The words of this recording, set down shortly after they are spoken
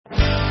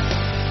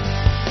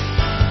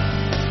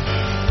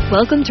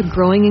Welcome to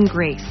Growing in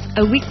Grace,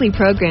 a weekly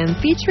program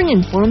featuring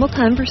informal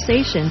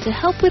conversation to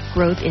help with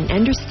growth in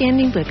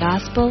understanding the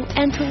gospel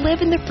and to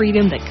live in the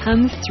freedom that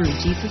comes through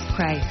Jesus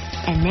Christ.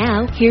 And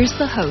now, here's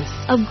the hosts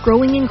of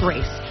Growing in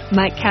Grace,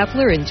 Mike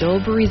Kapler and Joel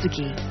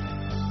Berizicki.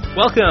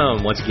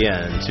 Welcome once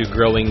again to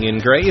Growing in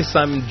Grace.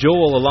 I'm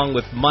Joel along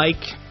with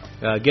Mike,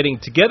 getting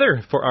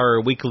together for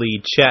our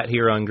weekly chat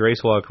here on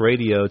Grace Walk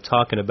Radio,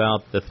 talking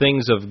about the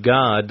things of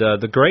God,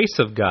 the grace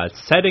of God,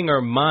 setting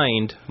our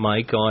mind,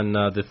 Mike, on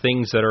the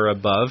things that are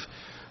above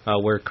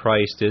where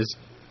Christ is.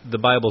 The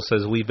Bible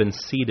says we've been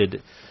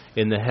seated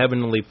in the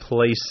heavenly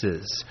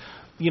places.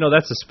 You know,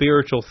 that's a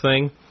spiritual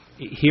thing.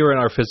 Here in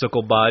our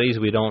physical bodies,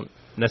 we don't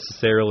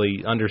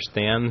necessarily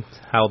understand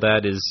how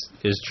that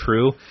is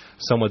true.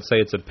 Some would say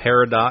it's a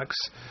paradox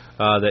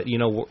that, you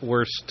know,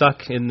 we're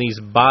stuck in these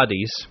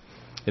bodies,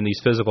 in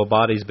these physical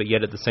bodies, but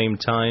yet at the same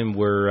time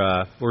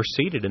we're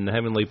seated in the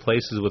heavenly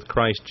places with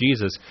Christ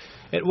Jesus.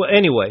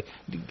 Anyway,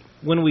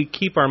 when we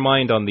keep our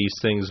mind on these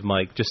things,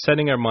 Mike, just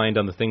setting our mind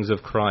on the things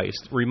of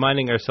Christ,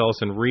 reminding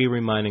ourselves and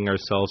reminding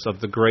ourselves of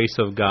the grace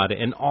of God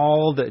and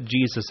all that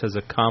Jesus has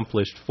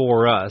accomplished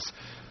for us,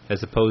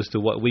 as opposed to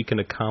what we can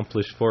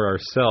accomplish for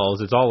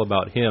ourselves. It's all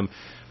about Him.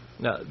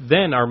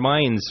 Then our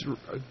minds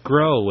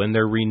grow and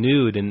they're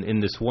renewed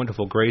in this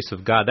wonderful grace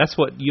of God. That's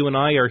what you and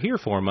I are here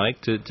for, Mike,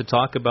 to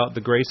talk about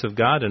the grace of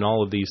God and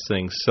all of these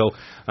things. So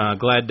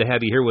glad to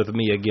have you here with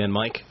me again,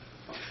 Mike.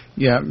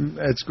 Yeah,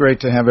 it's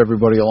great to have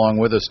everybody along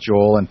with us,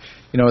 Joel. And,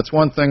 you know, it's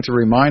one thing to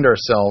remind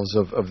ourselves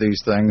of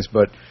these things,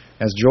 but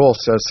as Joel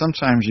says,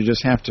 sometimes you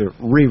just have to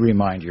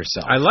remind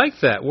yourself. I like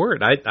that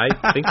word. I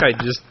think I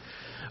just...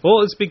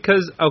 Well, it's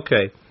because,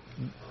 okay,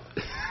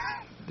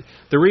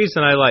 the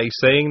reason I like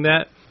saying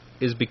that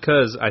is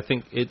because I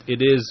think it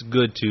is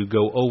good to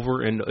go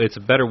over, and it's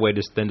a better way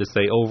than to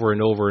say over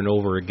and over and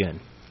over again.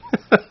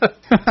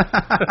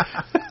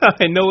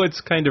 I know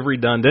it's kind of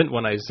redundant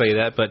when I say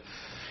that, but,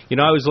 you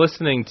know, I was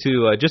listening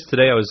to, just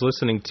today I was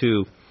listening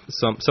to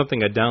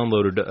something I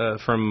downloaded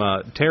from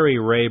Terry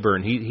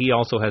Rayburn. He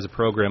also has a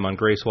program on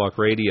Grace Walk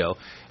Radio,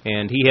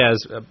 and he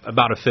has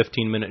about a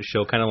 15-minute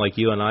show, kind of like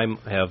you and I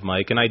have,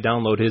 Mike, and I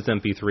download his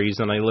MP3s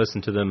and I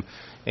listen to them.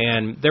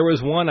 And there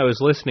was one I was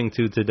listening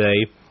to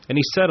today, and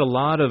he said a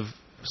lot of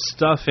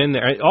stuff in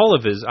there.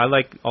 I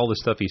like all the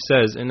stuff he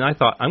says, and I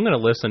thought, I'm going to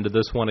listen to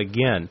this one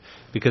again,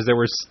 because there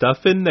was stuff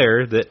in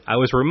there that I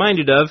was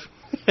reminded of,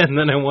 and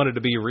then I wanted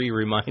to be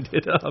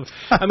reminded of.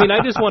 I mean,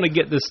 I just want to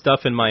get this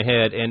stuff in my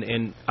head,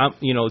 and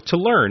you know, to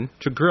learn,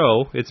 to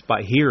grow, it's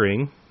by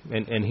hearing,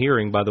 and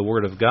hearing by the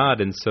Word of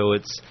God. And so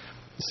it's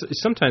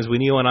sometimes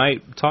when you and I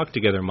talk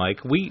together,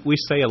 Mike, we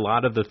say a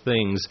lot of the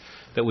things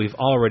that we've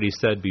already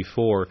said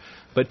before.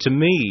 But to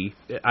me,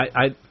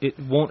 it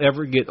won't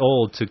ever get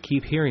old to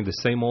keep hearing the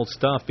same old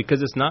stuff,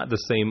 because it's not the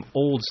same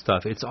old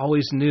stuff. It's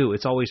always new.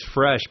 It's always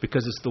fresh,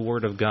 because it's the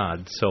Word of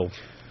God. So,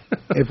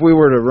 if we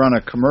were to run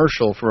a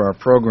commercial for our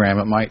program,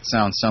 it might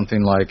sound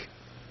something like,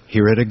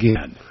 "Hear it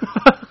again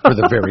for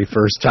the very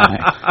first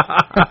time."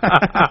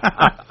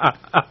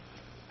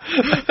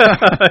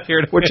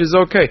 Which is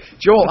okay.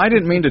 Joel, I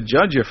didn't mean to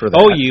judge you for that.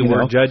 Oh, you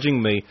were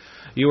judging me.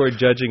 You were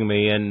judging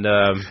me, and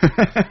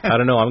I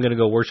don't know, I'm going to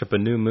go worship a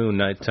new moon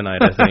night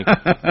tonight, I think.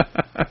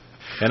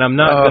 And I'm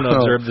not going to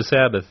observe the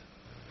Sabbath.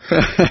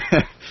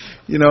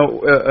 You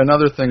know,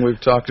 another thing we've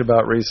talked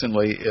about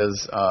recently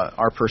is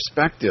our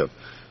perspective.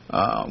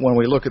 When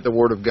we look at the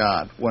Word of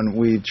God, when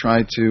we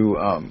try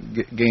to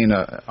gain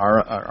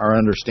our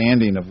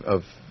understanding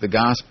of the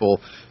gospel,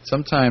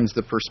 sometimes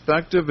the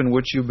perspective in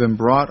which you've been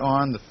brought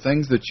on, the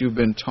things that you've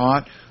been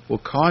taught, will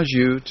cause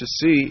you to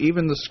see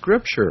even the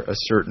Scripture a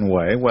certain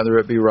way, whether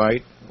it be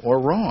right or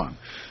wrong.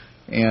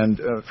 And,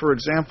 for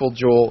example,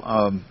 Joel,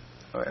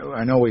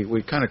 I know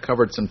we kind of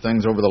covered some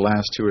things over the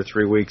last 2 or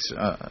 3 weeks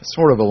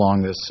sort of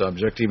along this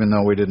subject, even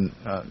though we didn't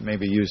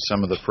maybe use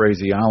some of the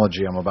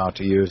phraseology I'm about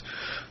to use.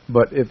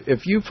 But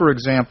if you, for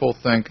example,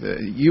 think that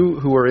you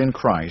who are in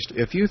Christ,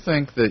 if you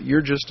think that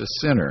you're just a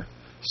sinner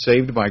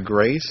saved by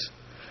grace,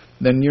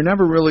 then you're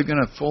never really going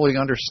to fully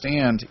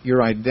understand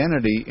your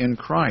identity in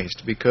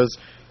Christ, because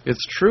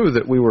it's true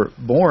that we were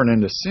born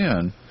into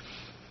sin,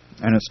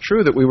 and it's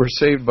true that we were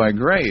saved by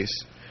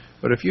grace.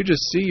 But if you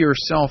just see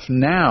yourself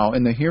now,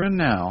 in the here and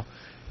now,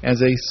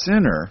 as a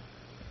sinner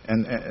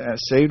and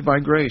saved by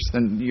grace,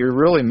 then you're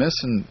really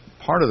missing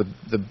part of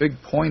the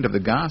big point of the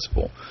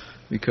gospel.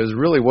 Because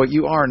really what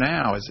you are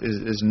now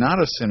is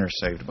not a sinner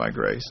saved by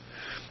grace.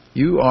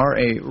 You are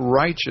a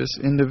righteous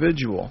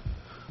individual.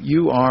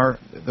 You are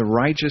the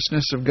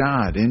righteousness of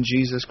God in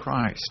Jesus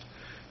Christ.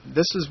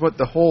 This is what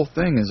the whole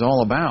thing is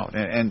all about.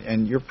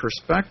 And your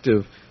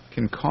perspective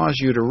can cause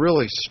you to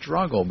really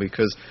struggle,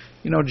 because,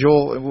 you know,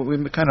 Joel, we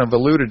kind of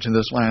alluded to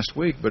this last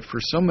week, but for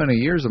so many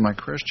years of my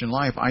Christian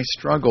life, I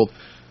struggled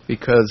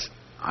because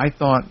I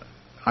thought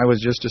I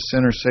was just a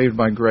sinner saved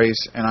by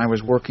grace, and I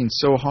was working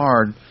so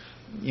hard,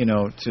 you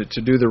know,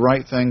 to do the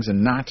right things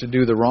and not to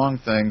do the wrong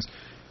things.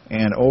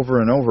 And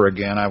over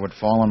again, I would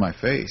fall on my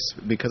face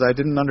because I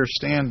didn't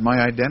understand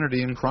my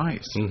identity in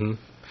Christ. Mm-hmm.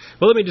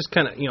 Well, let me just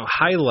kind of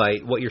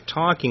highlight what you're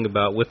talking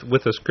about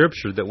with a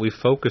scripture that we've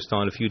focused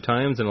on a few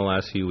times in the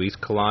last few weeks,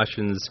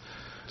 Colossians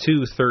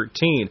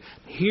 2:13.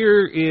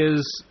 Here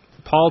is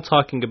Paul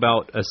talking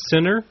about a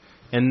sinner,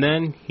 and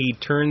then he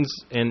turns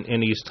and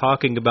he's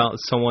talking about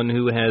someone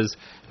who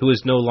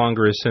is no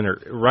longer a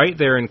sinner. Right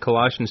there in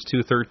Colossians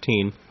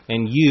 2:13,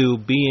 and you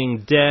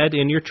being dead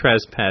in your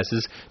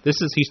trespasses.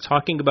 He's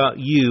talking about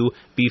you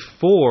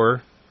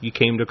before you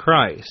came to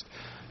Christ.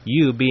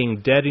 You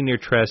being dead in your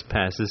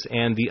trespasses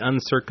and the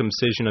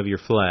uncircumcision of your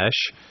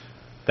flesh.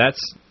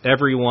 That's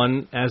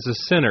everyone as a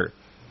sinner.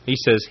 He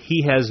says,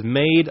 He has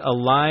made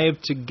alive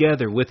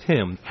together with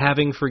Him,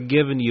 having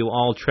forgiven you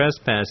all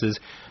trespasses.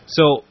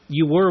 So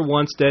you were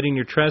once dead in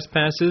your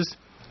trespasses.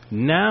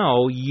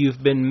 Now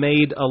you've been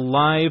made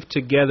alive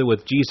together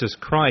with Jesus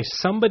Christ.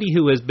 Somebody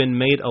who has been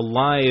made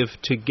alive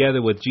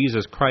together with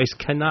Jesus Christ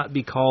cannot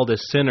be called a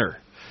sinner.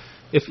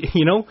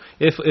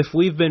 If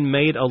we've been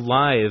made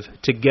alive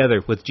together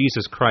with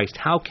Jesus Christ,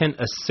 how can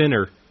a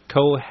sinner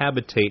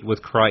cohabitate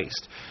with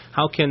Christ?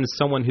 How can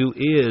someone who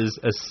is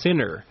a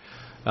sinner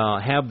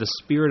have the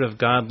Spirit of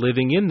God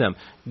living in them?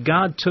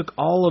 God took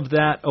all of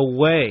that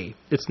away.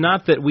 It's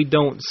not that we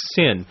don't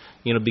sin,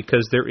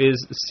 because there is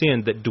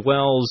sin that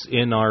dwells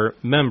in our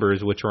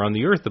members, which are on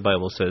the earth, the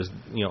Bible says.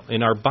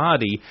 In our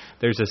body,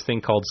 there's this thing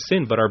called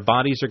sin, but our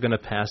bodies are going to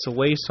pass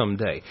away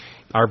someday.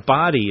 Our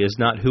body is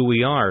not who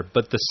we are,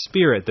 but the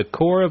Spirit, the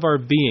core of our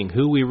being,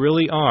 who we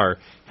really are,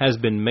 has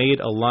been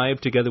made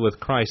alive together with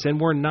Christ. And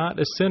we're not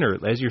a sinner.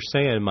 As you're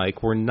saying,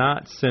 Mike, we're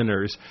not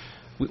sinners.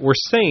 We're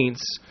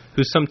saints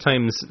who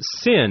sometimes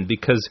sin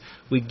because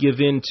we give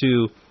in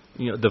to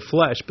the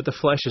flesh, but the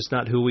flesh is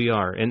not who we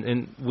are.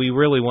 And we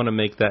really want to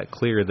make that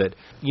clear that,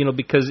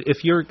 because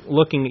if you're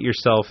looking at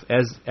yourself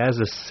as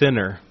a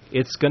sinner,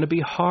 it's going to be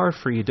hard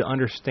for you to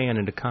understand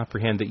and to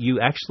comprehend that you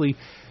actually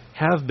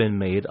have been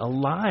made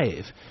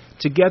alive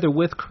together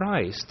with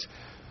Christ.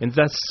 And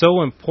that's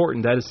so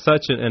important. That is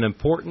such an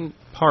important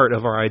part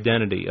of our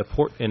identity,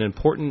 an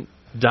important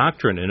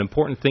doctrine, an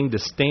important thing to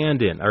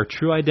stand in, our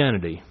true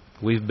identity.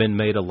 We've been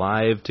made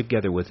alive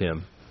together with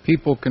Him.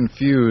 People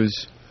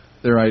confuse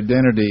their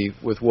identity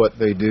with what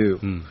they do,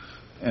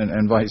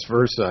 and vice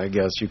versa, I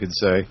guess you could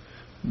say.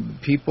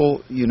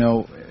 People,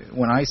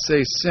 when I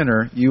say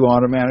sinner, you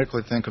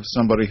automatically think of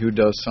somebody who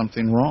does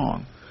something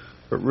wrong.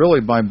 But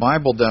really, by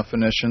Bible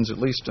definitions, at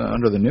least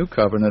under the New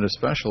Covenant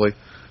especially,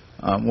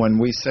 when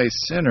we say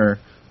sinner,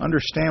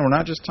 understand we're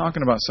not just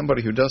talking about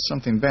somebody who does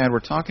something bad. We're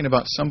talking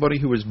about somebody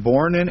who was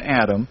born in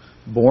Adam,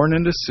 born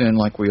into sin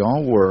like we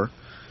all were,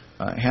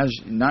 has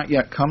not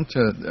yet come to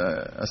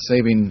a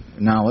saving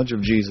knowledge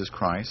of Jesus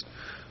Christ,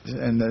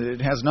 and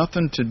it has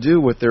nothing to do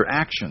with their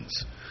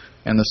actions.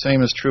 And the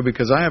same is true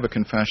because I have a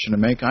confession to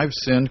make. I've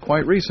sinned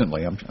quite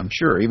recently, I'm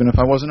sure, even if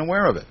I wasn't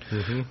aware of it.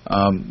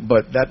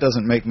 But that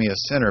doesn't make me a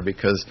sinner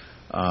because,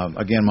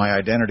 again, my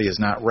identity is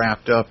not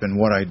wrapped up in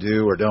what I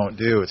do or don't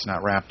do. It's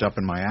not wrapped up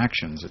in my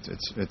actions.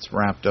 It's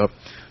wrapped up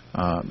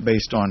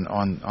based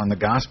on the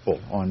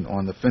gospel,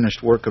 on the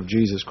finished work of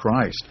Jesus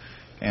Christ,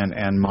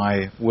 and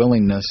my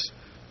willingness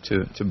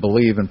to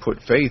believe and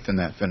put faith in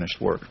that finished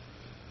work.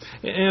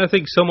 And I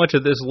think so much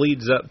of this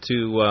leads up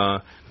to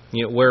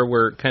where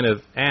we're kind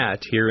of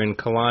at here in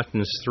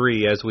Colossians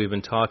 3, as we've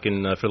been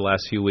talking for the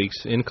last few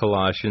weeks in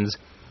Colossians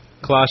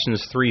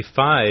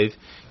 3:5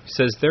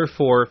 says,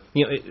 therefore,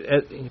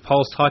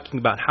 Paul's talking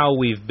about how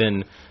we've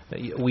been,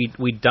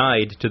 we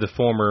died to the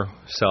former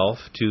self,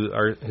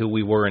 to who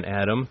we were in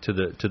Adam, to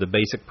the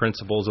basic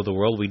principles of the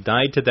world. We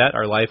died to that.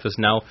 Our life is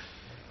now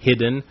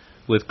hidden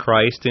with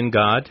Christ in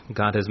God.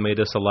 God has made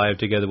us alive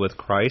together with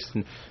Christ.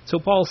 And so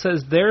Paul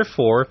says,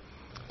 therefore,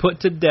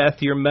 put to death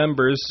your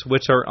members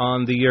which are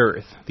on the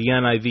earth. The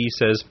NIV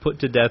says, put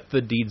to death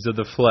the deeds of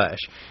the flesh.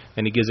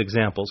 And he gives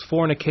examples: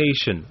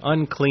 fornication,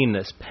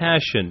 uncleanness,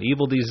 passion,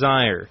 evil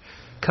desire,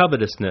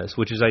 covetousness,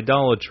 which is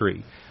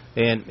idolatry.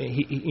 And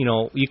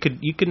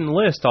you can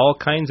list all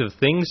kinds of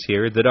things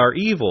here that are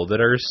evil,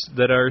 that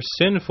are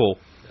sinful.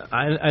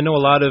 I know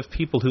a lot of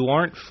people who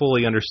aren't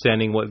fully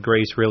understanding what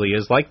grace really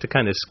is like to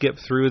kind of skip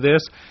through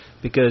this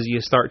because you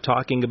start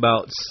talking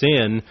about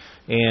sin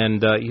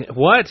and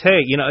what? Hey,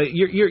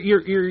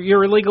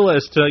 you're a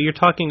legalist. You're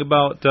talking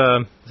about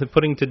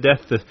putting to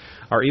death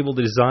our evil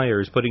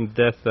desires, putting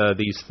to death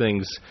these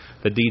things,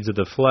 the deeds of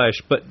the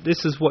flesh. But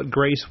this is what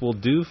grace will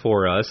do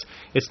for us.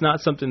 It's not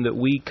something that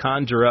we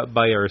conjure up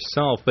by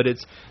ourselves, but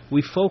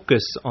we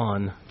focus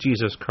on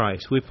Jesus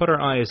Christ. We put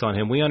our eyes on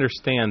Him. We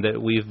understand that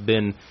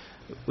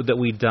that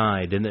we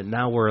died and that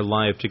now we're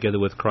alive together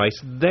with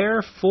Christ.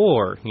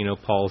 Therefore,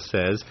 Paul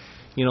says,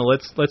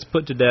 let's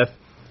put to death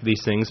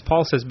these things.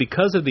 Paul says,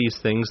 because of these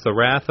things, the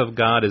wrath of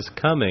God is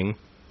coming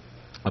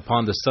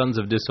upon the sons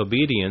of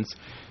disobedience,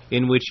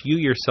 in which you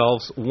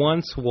yourselves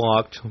once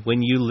walked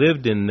when you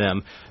lived in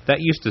them.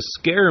 That used to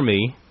scare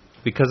me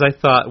because I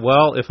thought,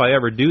 well, if I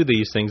ever do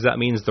these things, that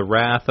means the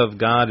wrath of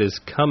God is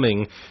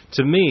coming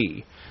to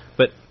me.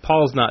 But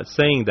Paul's not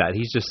saying that.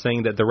 He's just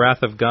saying that the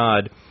wrath of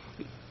God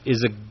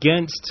is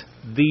against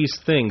these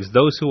things.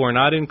 Those who are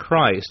not in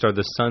Christ are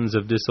the sons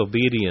of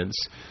disobedience.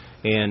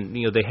 and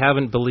they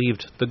haven't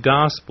believed the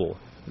gospel.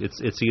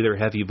 It's either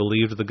have you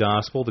believed the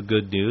gospel, the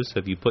good news,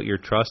 have you put your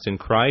trust in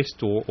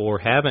Christ, or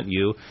haven't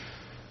you?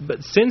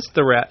 But since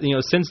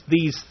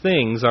these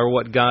things are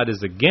what God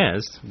is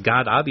against,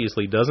 God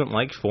obviously doesn't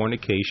like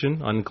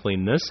fornication,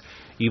 uncleanness,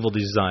 evil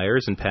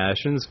desires and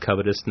passions,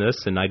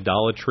 covetousness and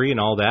idolatry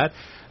and all that.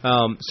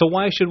 So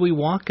why should we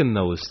walk in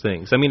those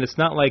things? I mean, it's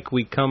not like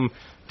we come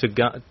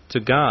to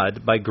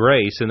God by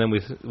grace and then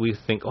we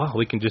think, oh,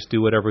 we can just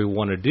do whatever we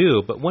want to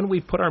do. But when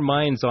we put our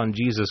minds on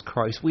Jesus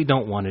Christ, we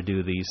don't want to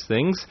do these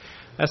things.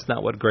 That's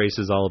not what grace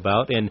is all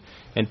about. And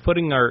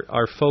putting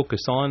our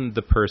focus on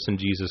the person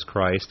Jesus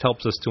Christ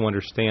helps us to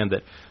understand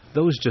that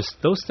those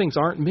things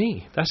aren't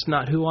me. That's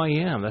not who I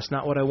am. That's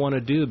not what I want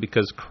to do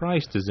because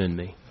Christ is in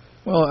me.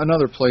 Well,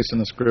 another place in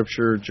the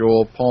Scripture,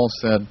 Joel, Paul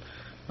said,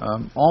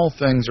 all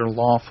things are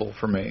lawful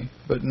for me,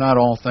 but not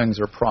all things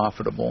are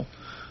profitable.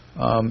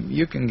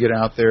 You can get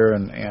out there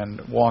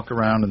and walk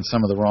around in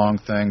some of the wrong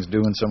things,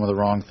 doing some of the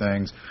wrong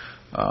things.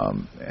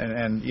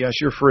 And yes,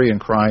 you're free in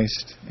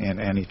Christ,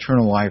 and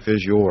eternal life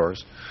is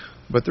yours.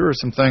 But there are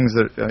some things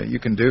that you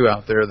can do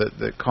out there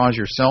that cause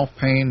yourself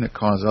pain, that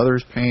cause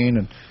others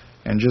pain,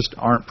 and just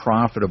aren't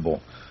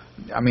profitable.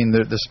 I mean,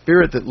 the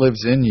Spirit that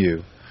lives in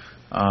you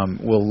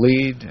will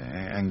lead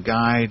and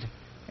guide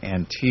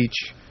and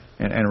teach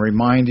and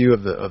remind you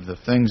of the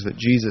things that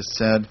Jesus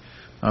said.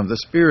 The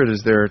Spirit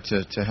is there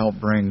to help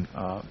bring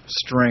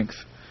strength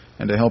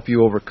and to help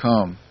you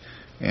overcome.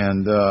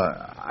 And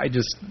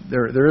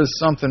there is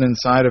something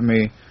inside of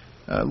me.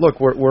 Look,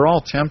 we're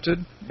all tempted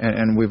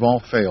and we've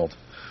all failed.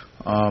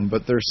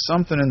 But there's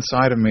something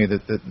inside of me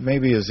that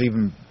maybe is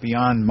even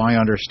beyond my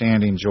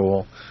understanding,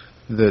 Joel,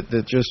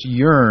 that just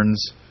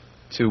yearns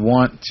to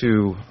want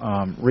to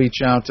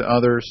reach out to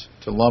others,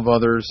 to love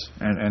others,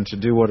 and to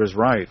do what is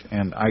right.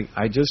 And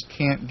I just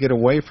can't get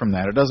away from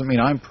that. It doesn't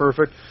mean I'm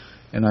perfect.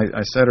 And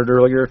I said it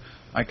earlier,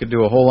 I could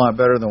do a whole lot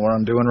better than what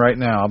I'm doing right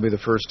now. I'll be the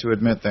first to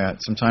admit that.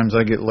 Sometimes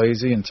I get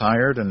lazy and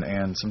tired,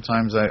 and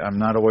sometimes I'm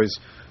not always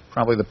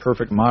probably the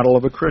perfect model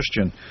of a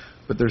Christian.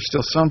 But there's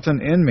still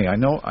something in me. I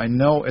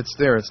know it's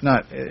there. It's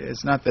not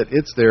that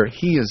it's there.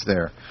 He is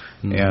there.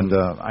 Mm-hmm. And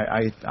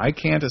I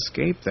can't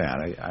escape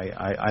that.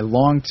 I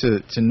long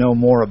to know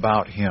more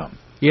about Him.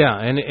 Yeah,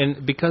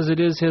 and because it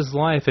is His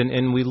life,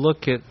 and we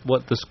look at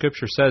what the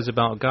Scripture says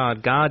about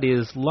God. God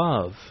is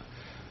love.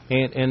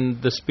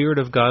 And the Spirit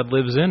of God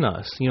lives in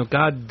us.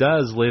 God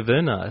does live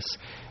in us.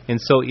 And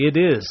so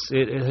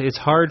it's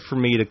hard for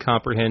me to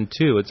comprehend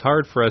too. It's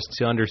hard for us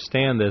to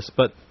understand this,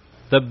 but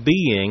the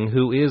being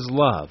who is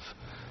love,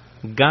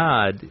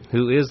 God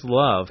who is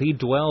love, He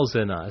dwells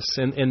in us.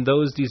 And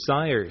those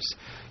desires,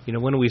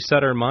 when we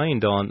set our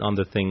mind on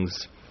the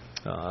things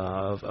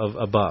of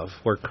above,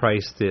 where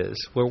Christ is,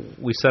 where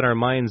we set our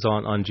minds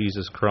on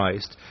Jesus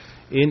Christ,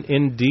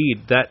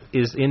 Indeed, that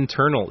is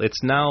internal. It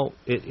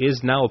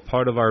is now a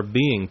part of our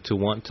being to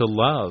want to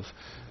love,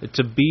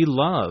 to be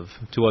love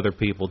to other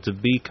people, to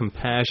be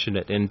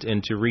compassionate,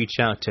 and to reach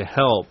out, to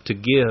help, to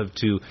give,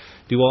 to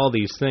do all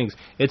these things.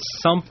 It's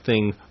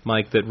something,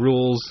 Mike, that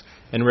rules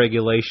and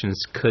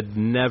regulations could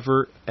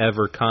never,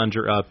 ever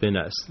conjure up in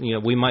us.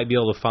 We might be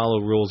able to follow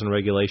rules and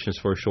regulations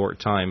for a short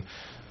time,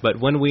 but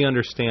when we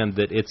understand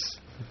that it's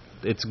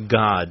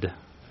God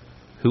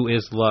who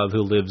is love,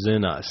 who lives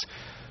in us,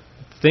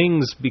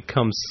 things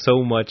become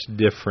so much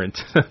different,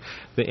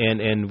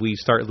 and we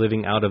start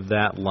living out of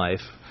that life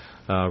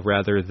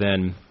rather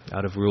than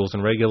out of rules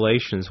and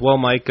regulations. Well,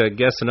 Mike, I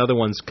guess another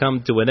one's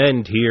come to an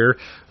end here.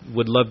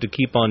 Would love to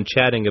keep on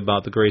chatting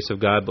about the grace of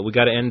God, but we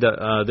got to end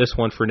this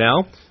one for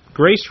now.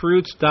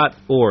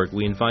 GraceRoots.org.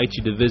 We invite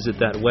you to visit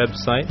that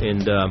website,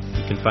 and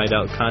you can find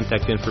out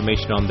contact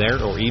information on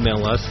there, or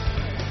email us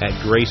at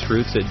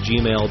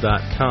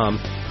graceroots@gmail.com.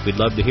 We'd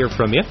love to hear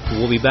from you.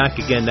 We'll be back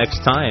again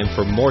next time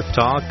for more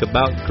talk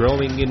about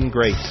growing in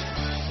grace.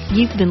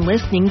 You've been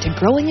listening to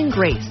Growing in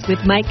Grace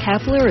with Mike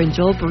Kapler and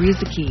Joel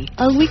Beruzacki,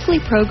 a weekly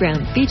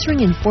program featuring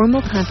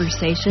informal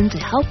conversation to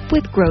help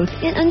with growth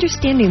in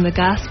understanding the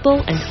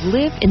gospel and to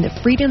live in the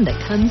freedom that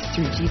comes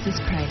through Jesus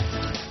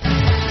Christ.